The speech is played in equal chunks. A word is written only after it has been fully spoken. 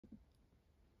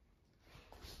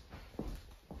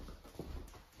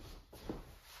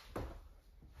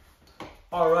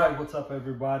All right, what's up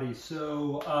everybody?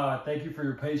 So thank you for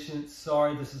your patience.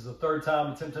 Sorry, this is the third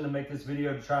time attempting to make this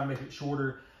video to try and make it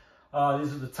shorter.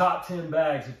 These are the top 10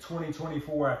 bags of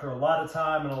 2024. After a lot of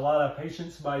time and a lot of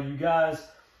patience by you guys,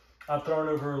 I've thrown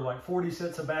over like 40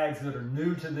 sets of bags that are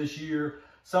new to this year.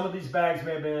 Some of these bags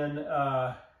may have been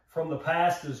from the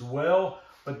past as well,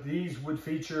 but these would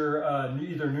feature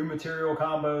either new material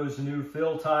combos, new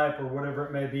fill type, or whatever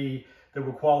it may be that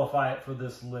would qualify it for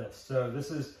this list. So this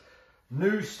is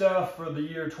new stuff for the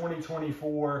year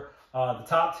 2024. The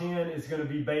top 10 is going to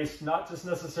be based not just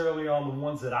necessarily on the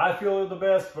ones that I feel are the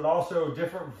best, but also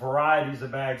different varieties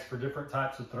of bags for different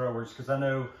types of throwers, because I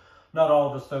know not all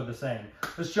of us throw the same.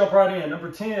 Let's jump right in. Number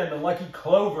 10, the Lucky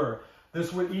Clover.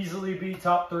 This would easily be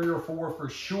top 3 or 4 for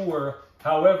sure.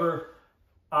 However,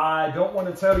 I don't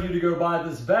want to tell you to go buy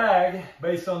this bag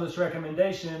based on this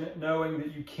recommendation, knowing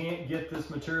that you can't get this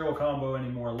material combo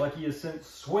anymore. Lucky has since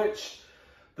switched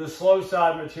the slow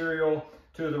side material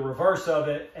to the reverse of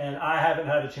it, and I haven't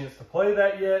had a chance to play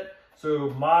that yet. So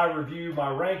my review,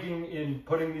 my ranking in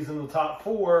putting these in the top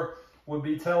 4 would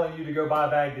be telling you to go buy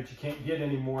a bag that you can't get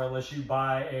anymore unless you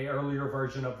buy a earlier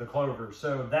version of the Clover.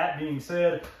 So that being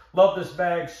said, love this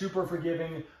bag, super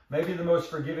forgiving, maybe the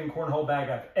most forgiving cornhole bag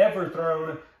I've ever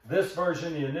thrown. This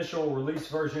version, the initial release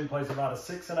version, plays about a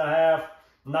 6.5,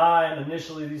 9.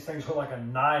 Initially, these things were like a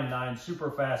 9.9,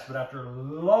 super fast, but after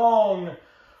long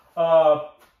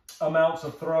amounts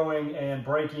of throwing and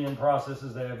break-in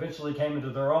processes, they eventually came into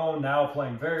their own, now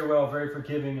playing very well, very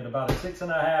forgiving at about a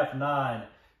 6.5, 9.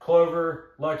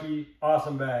 Clover, Lucky,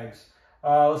 awesome bags.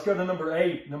 Let's go to number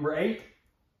 8. Number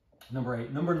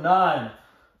 9,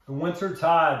 the Winter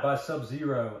Tide by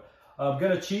Sub-Zero. I'm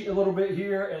going to cheat a little bit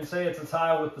here and say it's a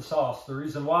tie with the Sauce. The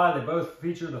reason why, they both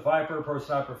feature the Viper Pro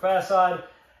Sniper Fast Side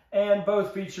and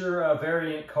both feature a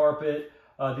variant carpet.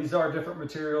 These are different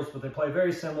materials, but they play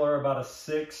very similar, about a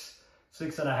 6,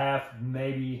 6.5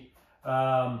 maybe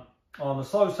on the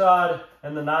slow side,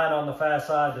 and the 9 on the fast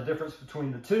side. The difference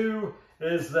between the two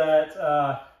is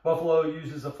that Buffalo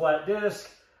uses a flat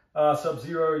disc,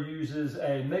 Sub-Zero uses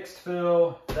a mixed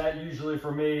fill. That usually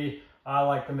for me, I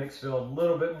like the mixed fill, a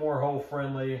little bit more hole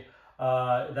friendly.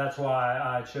 That's why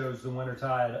I chose the Winter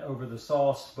Tide over the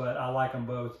Sauce, but I like them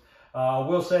both. I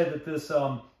will say that this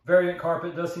variant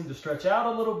carpet does seem to stretch out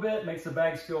a little bit, makes the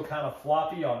bags feel kind of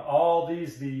floppy on all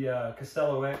these. The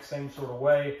Castello X, same sort of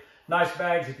way. Nice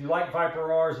bags. If you like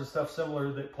Viper R's and stuff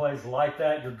similar that plays like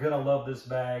that, you're going to love this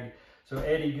bag. So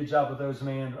Eddie, good job with those,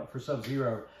 man, for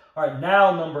Sub-Zero. All right,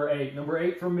 now number 8. Number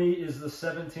 8 for me is the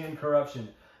 710 Corruption.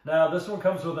 Now, this one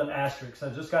comes with an asterisk. I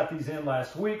just got these in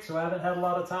last week, so I haven't had a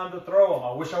lot of time to throw them.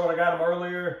 I wish I would have got them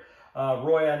earlier.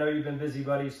 Roy, I know you've been busy,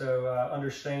 buddy, so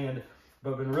understand.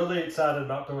 But been really excited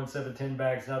about throwing 710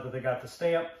 bags now that they got the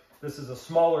stamp. This is a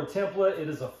smaller template. It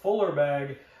is a fuller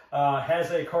bag.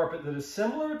 Has a carpet that is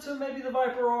similar to maybe the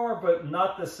Viper R, but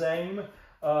not the same.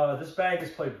 This bag has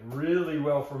played really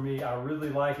well for me. I really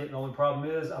like it. The only problem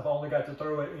is I've only got to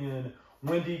throw it in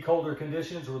windy, colder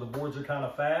conditions where the boards are kind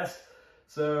of fast.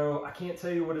 So I can't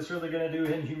tell you what it's really going to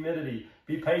do in humidity.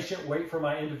 Be patient. Wait for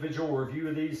my individual review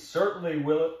of these. Certainly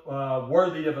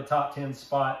worthy of a top 10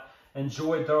 spot.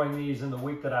 Enjoyed throwing these in the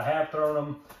week that I have thrown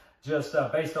them. Just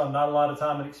based on not a lot of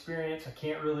time and experience, I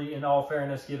can't really, in all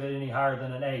fairness, give it any higher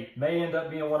than an 8. May end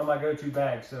up being one of my go-to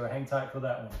bags, so hang tight for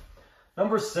that one.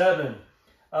 Number 7.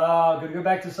 Going to go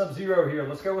back to Sub-Zero here.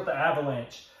 Let's go with the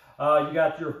Avalanche. You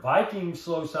got your Viking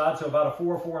slow side, so about a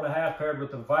 4, 4.5 paired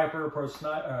with the Viper Pro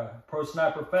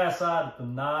Sniper Fast Side at the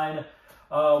 9.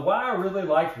 Why I really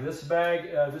like this bag,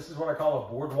 this is what I call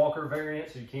a boardwalker variant,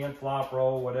 so you can flop,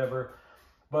 roll, whatever.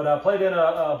 But I played in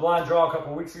a blind draw a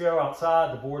couple weeks ago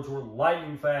outside. The boards were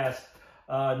lightning fast.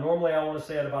 Normally I want to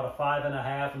say at about a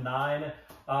 5.5, 9.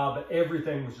 But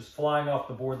everything was just flying off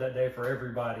the board that day for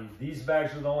everybody. These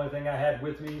bags were the only thing I had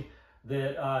with me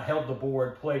that held the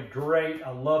board. Played great.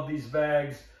 I love these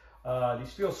bags.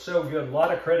 These feel so good. A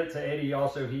lot of credit to Eddie.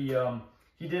 Also, he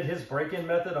did his break-in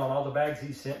method on all the bags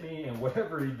he sent me, and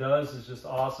whatever he does is just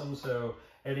awesome. So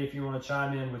Eddie, if you want to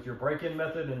chime in with your break-in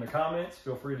method in the comments,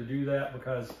 feel free to do that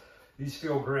because these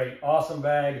feel great. Awesome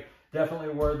bag. Definitely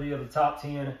worthy of the top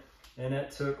 10. And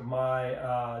that took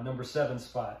my number 7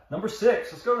 spot. Number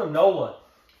 6, let's go to NOLA.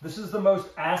 This is the most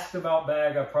asked about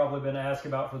bag I've probably been asked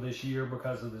about for this year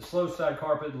because of the slow side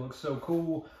carpet. It looks so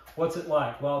cool. What's it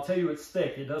like? Well, I'll tell you, it's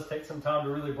thick. It does take some time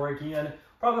to really break in.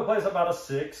 Probably plays about a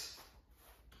 6,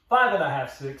 5.5,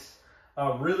 6.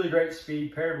 Really great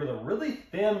speed paired with a really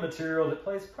thin material that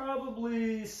plays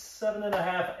probably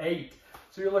 7.5, 8.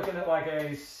 So you're looking at like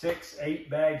a 6, 8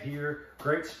 bag here.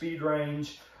 Great speed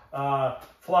range.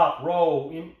 Flop,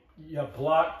 roll,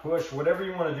 block, push, whatever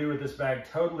you want to do with this bag,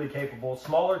 totally capable.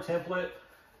 Smaller template,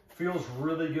 feels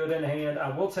really good in hand.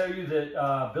 I will tell you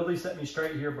that Billy set me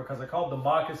straight here because I called the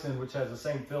moccasin, which has the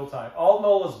same fill type. All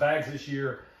NOLA's bags this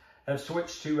year have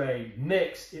switched to a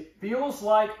mix. It feels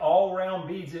like all round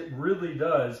beads, it really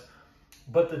does.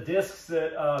 But the discs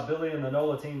that Billy and the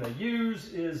NOLA team they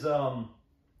use is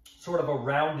sort of a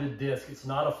rounded disc. It's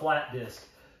not a flat disc.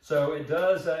 So it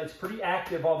does, it's pretty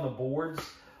active on the boards.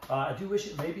 I do wish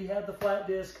it maybe had the flat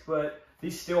disc, but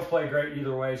these still play great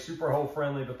either way. Super hole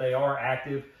friendly, but they are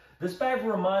active. This bag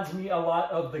reminds me a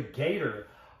lot of the Gator.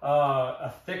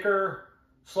 A thicker,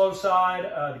 slow side.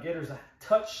 The Gator's a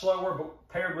touch slower, but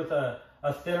paired with a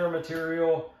thinner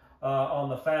material on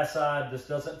the fast side. This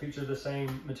doesn't feature the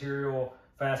same material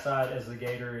fast side as the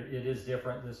Gator. It is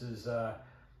different. This is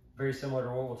very similar to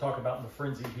what we'll talk about in the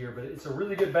Frenzy here, but it's a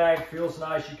really good bag. Feels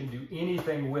nice. You can do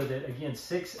anything with it. Again,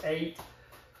 6'8",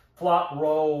 flop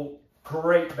roll,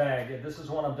 great bag. This is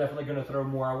one I'm definitely going to throw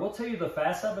more. I will tell you the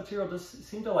fast side material does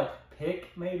seem to like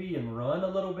pick maybe and run a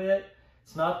little bit.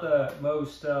 It's not the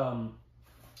most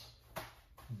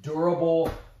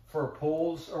durable for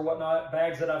pulls or whatnot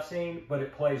bags that I've seen, but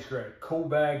it plays great. Cool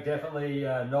bag, definitely.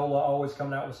 NOLA always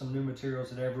coming out with some new materials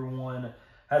that everyone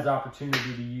has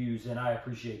opportunity to use, and I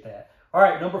appreciate that. All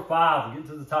right, number 5, we'll get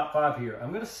to the top 5 here. I'm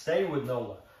going to stay with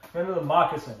NOLA. I'm going to the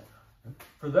moccasin.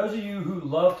 For those of you who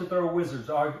love to throw Wizards,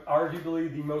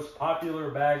 arguably the most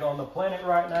popular bag on the planet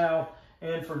right now,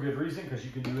 and for good reason, because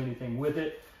you can do anything with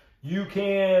it. You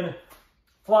can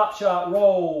flop shot,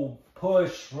 roll,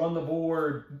 push, run the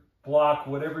board, block,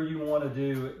 whatever you want to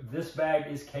do. This bag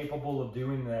is capable of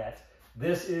doing that.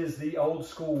 This is the old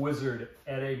school Wizard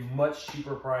at a much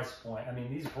cheaper price point. I mean,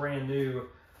 these brand new,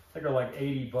 I think are like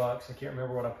 80 bucks. I can't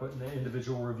remember what I put in the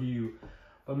individual review.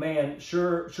 But man,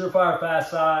 surefire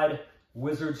fast side,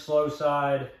 Wizard slow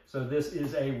side. So this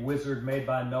is a Wizard made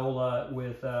by NOLA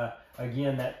with,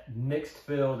 again, that mixed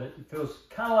fill that feels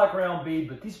kind of like round bead,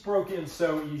 but these broke in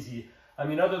so easy. I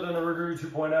mean, other than the Riguru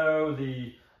 2.0,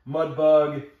 the Mud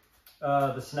Bug,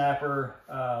 the Snapper,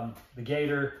 the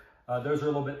Gator, those are a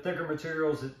little bit thicker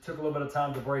materials. It took a little bit of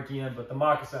time to break in, but the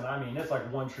moccasin, I mean, it's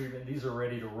like one treatment. These are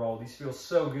ready to roll. These feel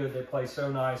so good. They play so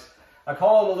nice. I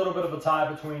call it a little bit of a tie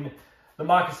between the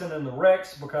moccasin and the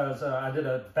Rex because I did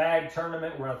a bag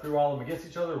tournament where I threw all of them against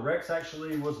each other. Rex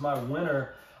actually was my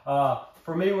winner.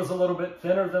 For me, it was a little bit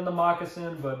thinner than the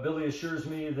moccasin, but Billy assures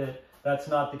me that that's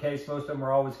not the case. Most of them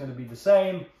are always going to be the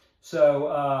same. So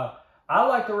I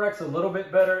like the Rex a little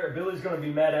bit better. Billy's going to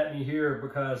be mad at me here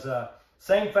because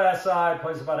same fast side,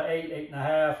 plays about an 8,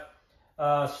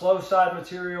 8.5. Slow side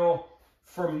material.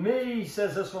 For me, he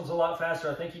says this one's a lot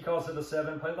faster. I think he calls it a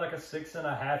 7. Played like a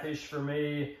 6.5-ish for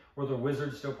me, where the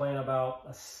Wizard's still playing about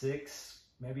a 6,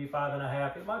 maybe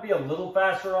 5.5. It might be a little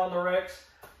faster on the Rex.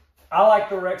 I like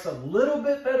the Rex a little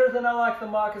bit better than I like the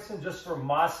moccasin, just for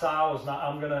my style.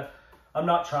 I'm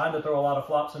not trying to throw a lot of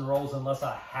flops and rolls unless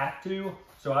I have to.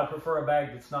 So I prefer a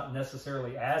bag that's not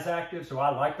necessarily as active. So I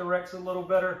like the Rex a little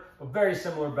better, but very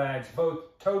similar bags,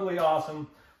 both totally awesome.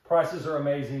 Prices are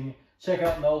amazing. Check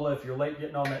out NOLA. If you're late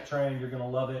getting on that train, you're going to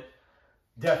love it.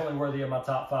 Definitely worthy of my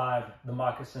top 5, the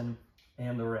moccasin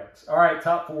and the Rex. All right,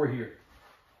 top 4 here.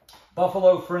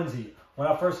 Buffalo Frenzy. When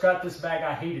I first got this bag,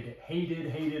 I hated it. Hated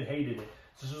it.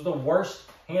 This was the worst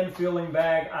hand-feeling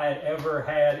bag I had ever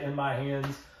had in my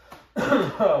hands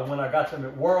when I got them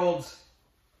at Worlds.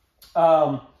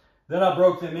 Then I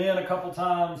broke them in a couple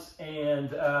times,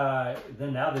 and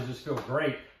then now they just feel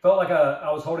great. Felt like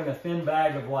I was holding a thin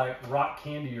bag of like rock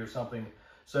candy or something.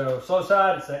 So slow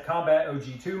side, it's that Combat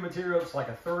OG2 material. It's like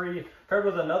a 3. Paired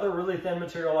with another really thin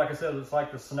material, like I said, it's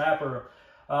like the Snapper.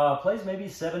 Plays maybe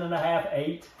 7.5,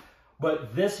 8.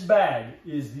 But this bag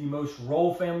is the most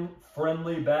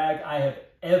roll-friendly bag I have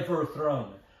ever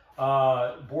thrown.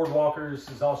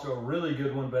 Boardwalkers is also a really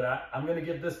good one, but I'm going to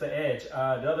give this the edge.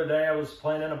 The other day I was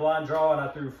playing in a blind draw, and I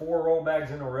threw 4 roll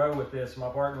bags in a row with this. My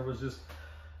partner was just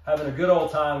having a good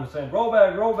old time saying, roll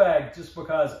bag, just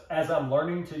because as I'm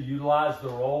learning to utilize the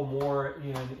roll more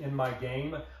in my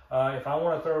game, if I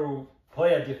want to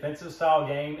play a defensive style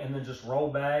game and then just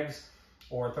roll bags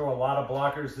or throw a lot of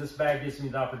blockers, this bag gives me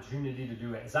the opportunity to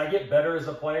do it. As I get better as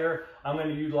a player, I'm going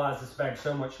to utilize this bag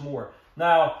so much more.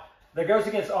 Now, that goes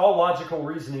against all logical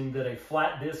reasoning that a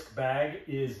flat disc bag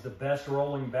is the best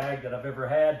rolling bag that I've ever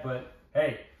had, but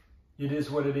hey, it is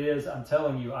what it is. I'm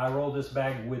telling you, I roll this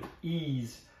bag with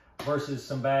ease versus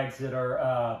some bags that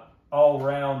are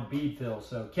all-round bead fill.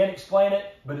 So can't explain it,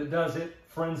 but it does it.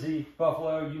 Frenzy,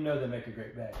 Buffalo, you know they make a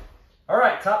great bag. All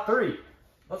right, top 3.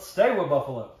 Let's stay with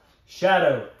Buffalo.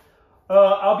 Shadow.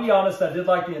 I'll be honest, I did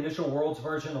like the initial Worlds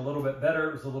version a little bit better.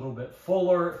 It was a little bit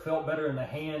fuller. It felt better in the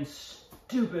hand.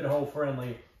 Stupid hole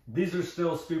friendly. These are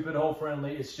still stupid hole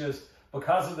friendly. It's just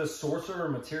because of the sorcerer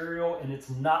material and it's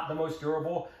not the most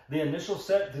durable. The initial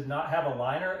set did not have a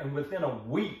liner, and within a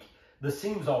week, the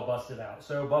seams all busted out.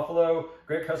 So Buffalo,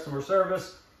 great customer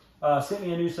service, sent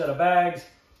me a new set of bags.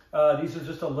 These are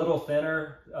just a little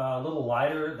thinner, a little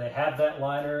lighter. They have that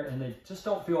liner and they just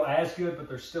don't feel as good, but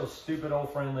they're still stupid hole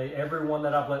friendly. Everyone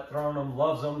that I've let throw on them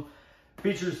loves them.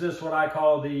 Features this, what I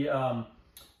call the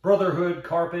Brotherhood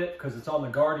carpet, because it's on the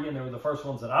Guardian. They were the first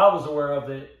ones that I was aware of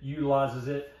that utilizes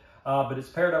it. But it's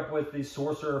paired up with the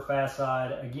Sorcerer Fast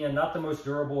Side. Again, not the most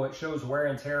durable. It shows wear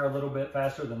and tear a little bit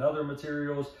faster than other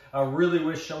materials. I really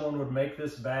wish someone would make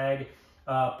this bag,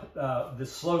 the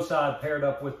slow side paired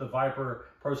up with the Viper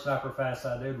Pro Sniper Fast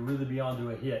Side. They would really be onto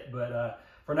a hit. But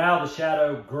for now, the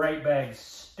Shadow, great bag.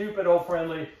 Stupid hole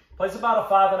friendly. Plays about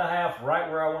a 5.5, right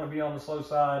where I want to be on the slow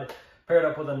side. Paired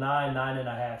up with a 9,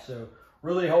 9.5. So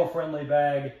really hole friendly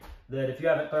bag that if you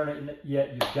haven't thrown it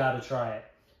yet, you've got to try it.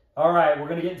 All right, we're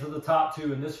going to get into the top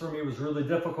two, and this for me was really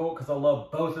difficult because I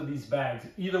love both of these bags.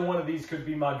 Either one of these could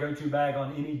be my go-to bag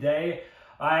on any day.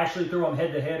 I actually threw them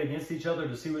head-to-head against each other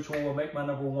to see which one will make my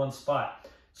 #1 spot.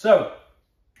 So,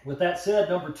 with that said,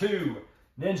 number 2,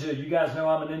 Ninja. You guys know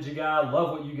I'm a Ninja guy. I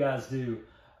love what you guys do.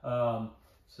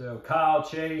 So, Kyle,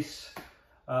 Chase,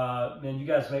 man, you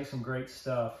guys make some great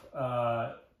stuff.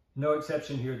 No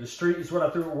exception here. The Street is what I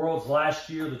threw at Worlds last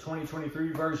year, the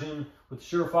 2023 version with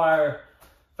Surefire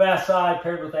Fast Side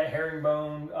paired with that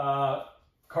herringbone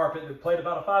carpet that played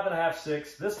about a 5.5,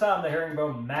 6. This time the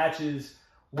herringbone matches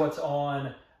what's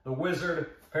on the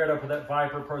Wizard paired up with that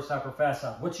Viper Pro Sniper Fast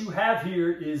Side. What you have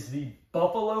here is the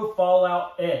Buffalo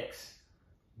Fallout X,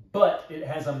 but it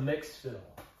has a mixed fill.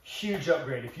 Huge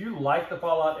upgrade. If you like the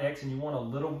Fallout X and you want a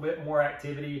little bit more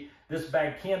activity, this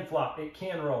bag can flop, it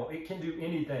can roll, it can do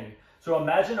anything. So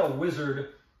imagine a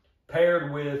Wizard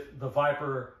paired with the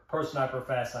Viper Pro Sniper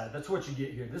Fast Side. That's what you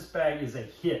get here. This bag is a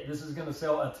hit. This is going to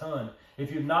sell a ton.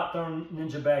 If you've not thrown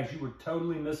Ninja bags, you were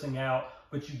totally missing out,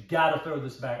 but you got to throw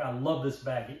this bag. I love this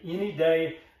bag. Any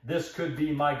day, this could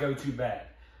be my go-to bag.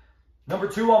 Number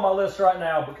 2 on my list right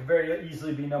now, but could very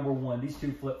easily be number 1. These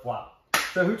two flip-flop.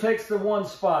 So who takes the 1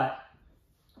 spot?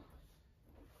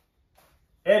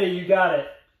 Eddie, you got it.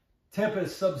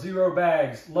 Tempest Sub-Zero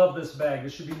bags. Love this bag.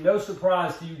 This should be no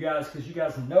surprise to you guys because you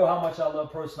guys know how much I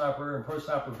love Pro Sniper and Pro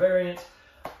Sniper variants.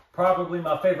 Probably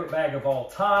my favorite bag of all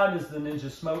time is the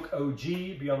Ninja Smoke OG.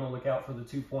 Be on the lookout for the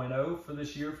 2.0 for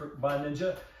this year by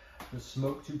Ninja. The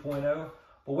Smoke 2.0.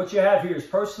 But what you have here is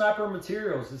Pro Sniper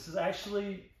materials. This is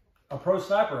actually a Pro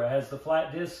Sniper. It has the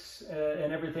flat discs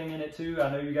and everything in it too. I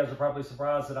know you guys are probably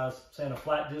surprised that I was saying a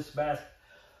flat disc bag.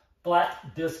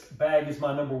 Flat disc bag is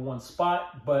my #1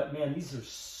 spot, but man, these are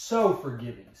so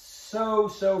forgiving, so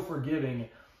forgiving.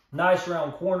 Nice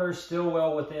round corners, still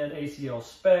well within ACL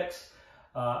specs.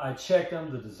 I checked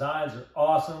them, the designs are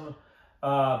awesome,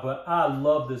 but I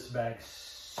love this bag.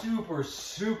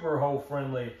 Super hole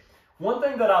friendly. One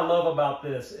thing that I love about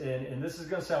this, and this is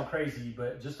going to sound crazy,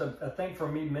 but just a thing for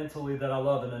me mentally that I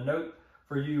love, and a note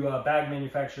for you bag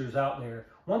manufacturers out there.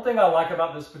 One thing I like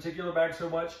about this particular bag so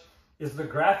much is the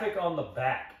graphic on the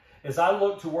back. As I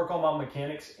look to work on my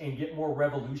mechanics and get more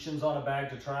revolutions on a bag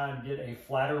to try and get a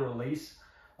flatter release,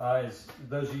 as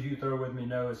those of you who throw with me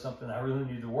know is something I really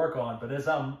need to work on. But as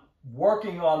I'm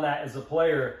working on that as a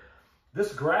player,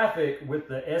 this graphic with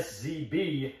the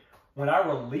SZB, when I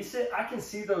release it, I can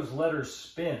see those letters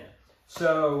spin.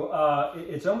 So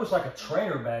it's almost like a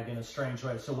trainer bag in a strange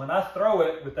way. So when I throw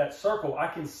it with that circle, I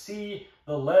can see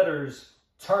the letters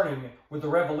turning with the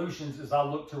revolutions as I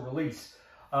look to release.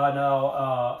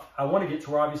 Now, I want to get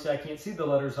to where obviously I can't see the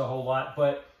letters a whole lot,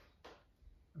 but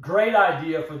great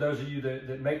idea for those of you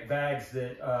that make bags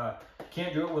that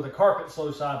can't do it with a carpet slow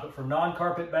side, but for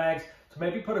non-carpet bags, to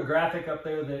maybe put a graphic up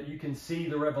there that you can see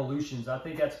the revolutions. I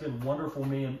think that's been wonderful for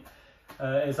me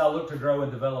as I look to grow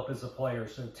and develop as a player.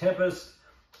 So Tempest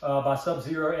by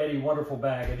Sub-Zero Eddie, wonderful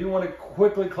bag. I do want to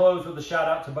quickly close with a shout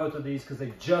out to both of these because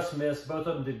they just missed. Both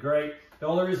of them did great. The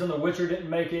only reason the Witcher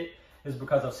didn't make it is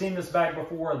because I've seen this bag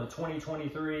before in the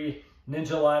 2023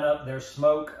 Ninja lineup. Their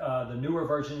Smoke, the newer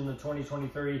version in the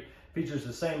 2023, features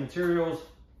the same materials.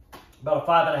 About a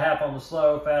 5.5 on the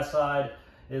slow. Fast side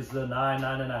is the 9,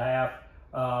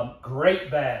 9.5. Great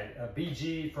bag.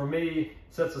 BG, for me,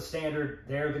 sets a standard.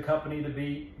 They're the company to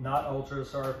beat, not Ultra.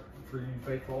 Sorry for you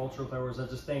faithful Ultra throwers. I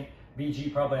just think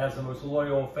BG probably has the most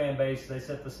loyal fan base. They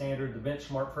set the standard, the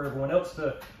benchmark for everyone else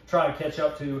to try and catch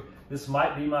up to. This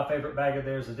might be my favorite bag of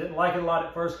theirs. I didn't like it a lot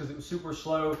at first because it was super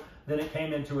slow. Then it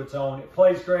came into its own. It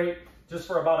plays great. just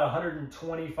for about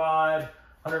 $125, $130,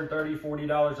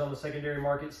 $40 on the secondary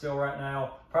market still right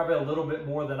now. Probably a little bit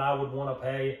more than I would want to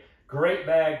pay. Great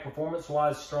bag,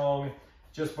 performance-wise strong,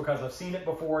 just because I've seen it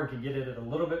before and can get it at a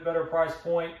little bit better price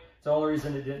point. It's the only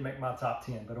reason it didn't make my top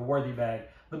 10, but a worthy bag.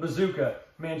 The Bazooka,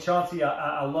 man, Chauncey,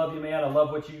 I love you, man. I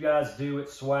love what you guys do at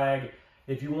Swag.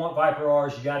 If you want Viper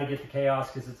R's, you got to get the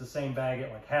Chaos because it's the same bag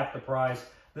at like half the price.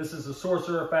 This is the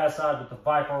Sorcerer Fast Side with the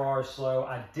Viper R Slow.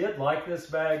 I did like this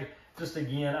bag. Just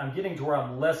again, I'm getting to where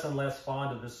I'm less and less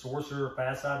fond of this Sorcerer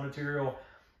Fast Side material.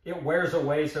 It wears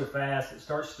away so fast. It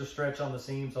starts to stretch on the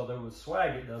seams, although with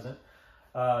Swag it doesn't.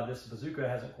 This Bazooka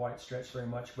hasn't quite stretched very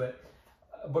much, but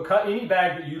because any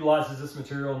bag that utilizes this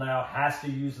material now has to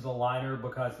use the liner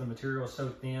because the material is so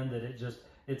thin that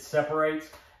it separates.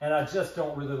 And I just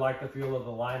don't really like the feel of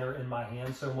the liner in my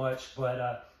hand so much,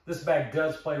 but this bag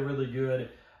does play really good.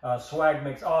 Swag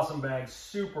makes awesome bags,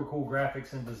 super cool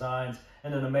graphics and designs,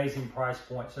 and an amazing price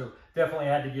point. So definitely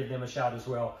had to give them a shout as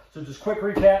well. So just quick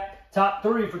recap, top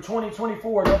 3 for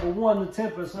 2024. Number 1, the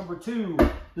Tempest. Number 2,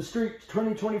 the Streak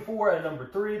 2024. And number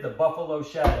 3, the Buffalo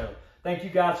Shadow. Thank you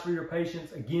guys for your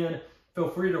patience. Again, feel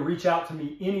free to reach out to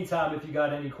me anytime if you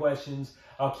got any questions.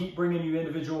 I'll keep bringing you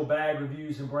individual bag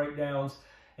reviews and breakdowns.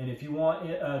 And if you want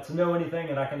to know anything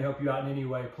and I can help you out in any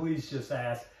way, please just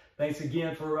ask. Thanks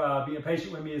again for being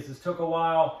patient with me as this took a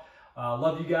while.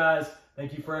 Love you guys.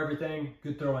 Thank you for everything.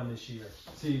 Good throwing this year.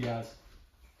 See you guys.